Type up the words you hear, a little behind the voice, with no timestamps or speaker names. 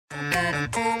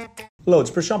Hello,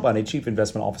 it's Prashant Bhane, Chief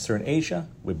Investment Officer in Asia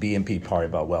with BNP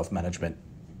Paribas Wealth Management.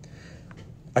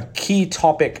 A key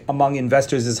topic among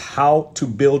investors is how to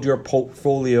build your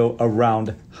portfolio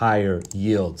around higher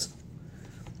yields.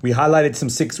 We highlighted some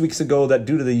 6 weeks ago that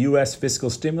due to the U.S. fiscal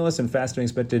stimulus and faster than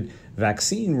expected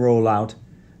vaccine rollout,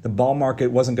 the bond market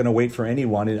wasn't going to wait for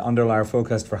anyone and underlie our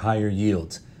forecast for higher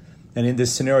yields. And in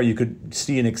this scenario, you could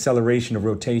see an acceleration of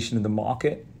rotation in the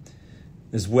market,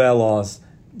 as well as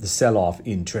the sell-off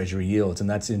in treasury yields. And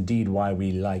that's indeed why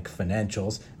we like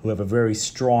financials, who have a very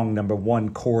strong, number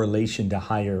one, correlation to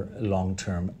higher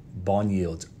long-term bond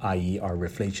yields, i.e. our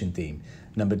reflation theme.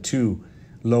 Number two,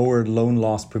 lower loan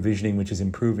loss provisioning, which is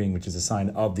improving, which is a sign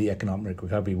of the economic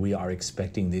recovery we are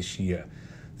expecting this year.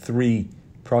 Three,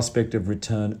 prospect of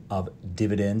return of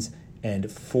dividends. And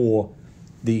four,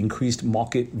 the increased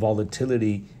market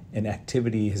volatility and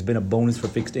activity has been a bonus for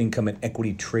fixed income and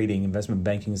equity trading. Investment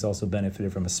banking has also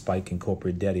benefited from a spike in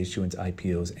corporate debt issuance,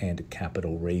 IPOs, and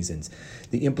capital raisings.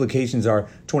 The implications are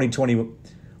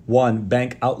 2021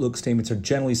 bank outlook statements are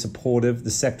generally supportive.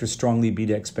 The sector strongly beat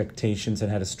expectations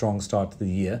and had a strong start to the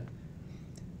year.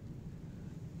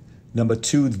 Number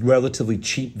two, relatively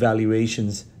cheap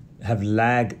valuations have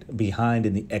lagged behind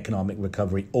in the economic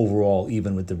recovery overall,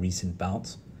 even with the recent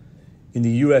bounce. In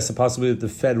the U.S., the possibility that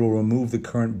the Fed will remove the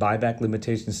current buyback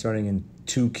limitation starting in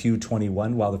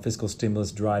 2Q21 while the fiscal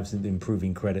stimulus drives an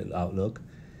improving credit outlook.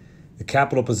 The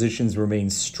capital positions remain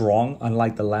strong,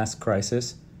 unlike the last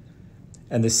crisis,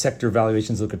 and the sector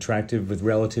valuations look attractive with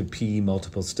relative PE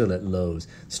multiples still at lows.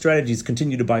 Strategies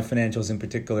continue to buy financials in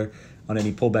particular on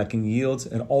any pullback in yields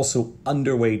and also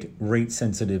underweight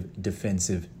rate-sensitive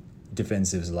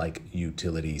defensives like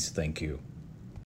utilities. Thank you.